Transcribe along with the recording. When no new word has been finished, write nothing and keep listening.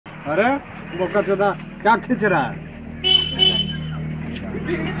अरे बोका चोदा क्या खींच रहा है?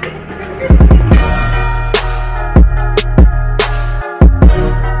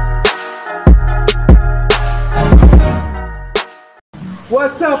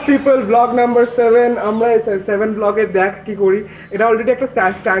 What's up people, vlog number 7 আমরা 7 ব্লগে দেখ কি করি। এটা অলরেডি একটা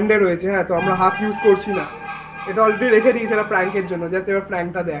স্ট্যান্ডে রয়েছে, হ্যাঁ, তো আমরা হাফ ইউজ করছি না, এটা অলরেডি রেখে দিয়েছি এটা প্র্যাঙ্কের জন্য। জাস্ট এবার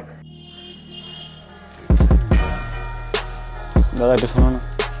প্র্যাঙ্কটা দেখ। দাদা একটু শোনো না।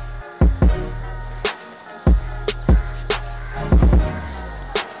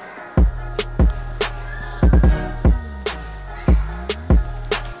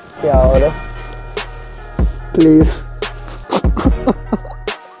 क्या हो रहा है? प्लीज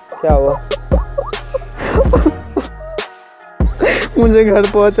क्या हुआ? मुझे घर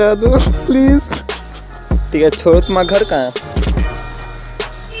पहुंचा दो प्लीज। ठीक है छोड़ो, तुम्हारा घर कहाँ है?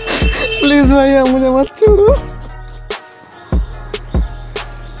 प्लीज भैया मुझे मत छोड़ो।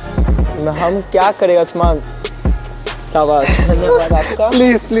 हम क्या करेगा तुम्हारा? शाबाश, धन्यवाद आपका।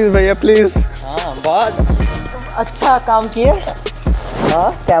 प्लीज प्लीज भैया प्लीज। हाँ बहुत अच्छा काम किए। हाँ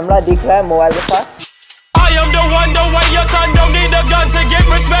कैमरा दिख रहा है मोबाइल के पास। I am the one, the way your son don't need a gun to get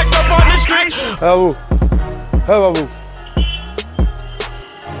respect up on the street. बाबू, हाँ बाबू।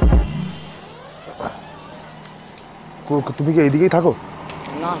 তুমি কি এইদিকেই থাকো?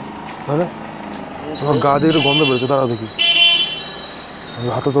 না তাহলে তোমার গা দিয়ে একটু গন্ধ বেরোচ্ছে, দাঁড়াও দেখি।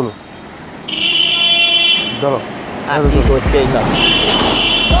 হাতে তোলো, দাঁড়াও কি করছে এইসব?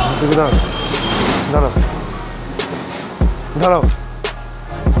 দেখি দাঁড়াও দাঁড়াও দাঁড়াও।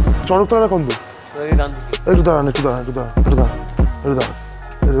 চড়ক তোলা গন্ধ, একটু দাঁড়ান একটু দাঁড়ান একটু দাঁড়ান একটু দাঁড়ান একটু দাঁড়ান।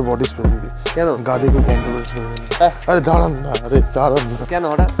 একটু বডি স্প্রে দিবি কেন? গা দিয়ে একটু গন্ধ বেরোচ্ছে। আরে দাঁড়ান না, আরে দাঁড়ান কেন?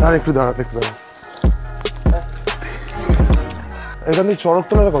 আর একটু দাঁড়ান একটু দাঁড়ান। এখানে চড়ক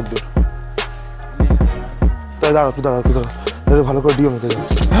তোলার কত দূর? তাই দাঁড়াও একটু দাঁড়াও একটু দাঁড়াও। আরে ভালো করে ডিও মেখে যাও।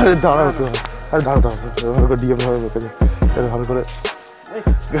 আরে দাঁড়াও একটু দাঁড়াও। আরে দাঁড়াও দাঁড়াও ভালো করে ডিও ভাবে মেখে যাও। আরে ভালো করে,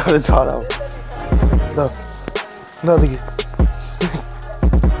 আরে দাঁড়াও দাঁড়াও দাঁড়াও দেখি।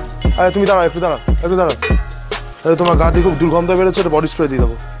 আরে তুমি দাঁড়াও একটু দাঁড়াও একটু দাঁড়াও। আরে তোমার গা দিয়ে খুব দুর্গন্ধ বেরোচ্ছে, বডি স্প্রে দিয়ে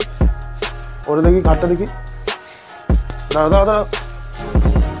দেবো। ওরে দেখি ঘাটটা দেখি। দাঁড়াও দাঁড়াও দাঁড়াও।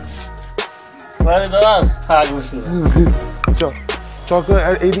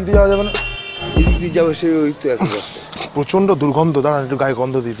 এই দিক দিয়ে যাওয়া যাবে না? এই দিক দিয়ে যাবে, সেই ওই তো এক প্রচন্ড দুর্গন্ধ। দাঁড়ান একটু গায়ে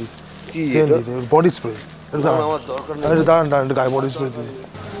গন্ধ দিয়ে দিই। বডি স্প্রে দাঁড়ান দাঁড়ান দাঁড়ান একটু গায়ে বডি স্প্রে দিয়ে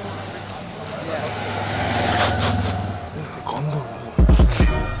गंध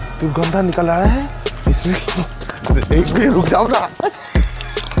दुर्गंधा निकल रहा है इसमें। एक मिनट रुक जाओ ना।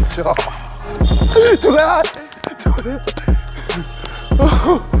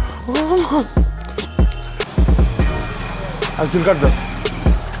 আর সিল কাট দাও।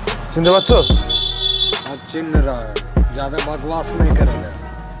 চিনতে পারছো? चिन रहा है, ज्यादा बकवास नहीं करेगा।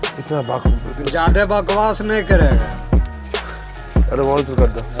 इतना ज्यादा बकवास नहीं करेगा। अरे बहुत सिल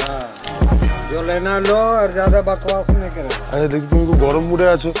काट दो। हाँ, जो लेना लो और ज्यादा बकवास नहीं करेगा। अरे देखो तुम तो गरम मुड़े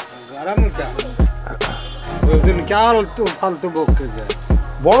आछो। गरम क्या? उस दिन क्या तू फालतू बोक के गया?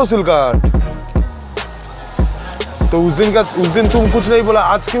 बड़ो सिल काट। तो उस दिन तुम कुछ नहीं बोला,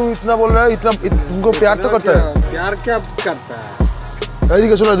 आज क्यों इतना बोल रहा है? इतना तुमको प्यार तो करता है। प्यार क्या करता है?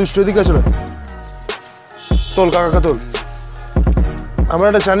 এদিকে চলো দুষ্টু, এদিকে চলো। তোল কাকা তোল। আমরা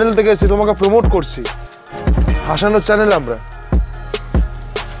একটা চ্যানেল থেকে এসেছি, তোমাকে প্রমোট করছি, হাসানোর চ্যানেল আমরা।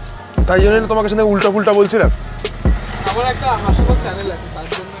 তাই জন্য তোমাকে সাথে উল্টা ফুলটা বলছিলাম। আমার একটা হাসানোর চ্যানেল আছে, তার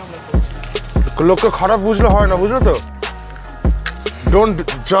জন্য আমরা লোককে খারাপ বুঝলে হয় না, বুঝলো তো? ডোন্ট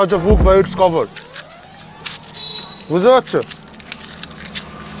জাজ আ বুক বাই ইটস কভার। বুঝতে পারছো?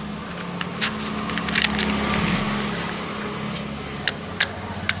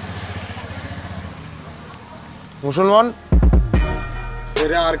 मुसलमान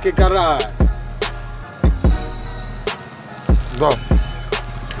तेरे आर के कर रहा है। जाओ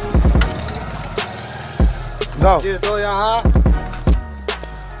जाओ। ये तो यहाँ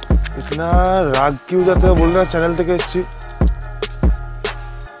इतना राग क्यों जाते हो? बोल रहा चैनल तक एसছি।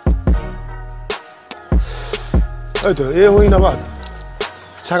 এই তো এ হই না বাদ,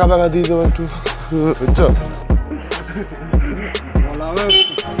 ছাকা পাকা দিয়ে দেবো একটু। বুঝছো?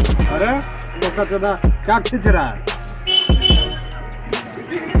 अरे बोका चोदा क्या खींच रहा है?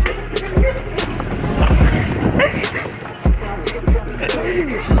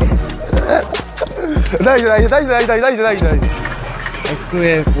 একটু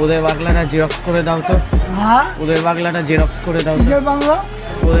ওদের বাংলাটা জেরক্স করে দাও তো। হ্যাঁ ওদের বাংলাটা জেরক্স করে দাও তো। ওদের বাংলা?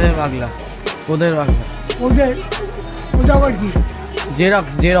 ওদের বাংলা, ওদের বাংলা। ওদের ওটা আবার কি?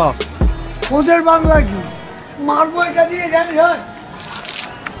 Xerox xerox. ওদের বাংলা কি? মারবো এটা দিয়ে, জানিস?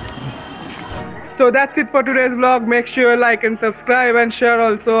 So that's it for today's vlog. Make sure you like and subscribe and share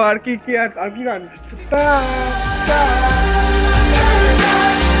also. Ar ki gaন?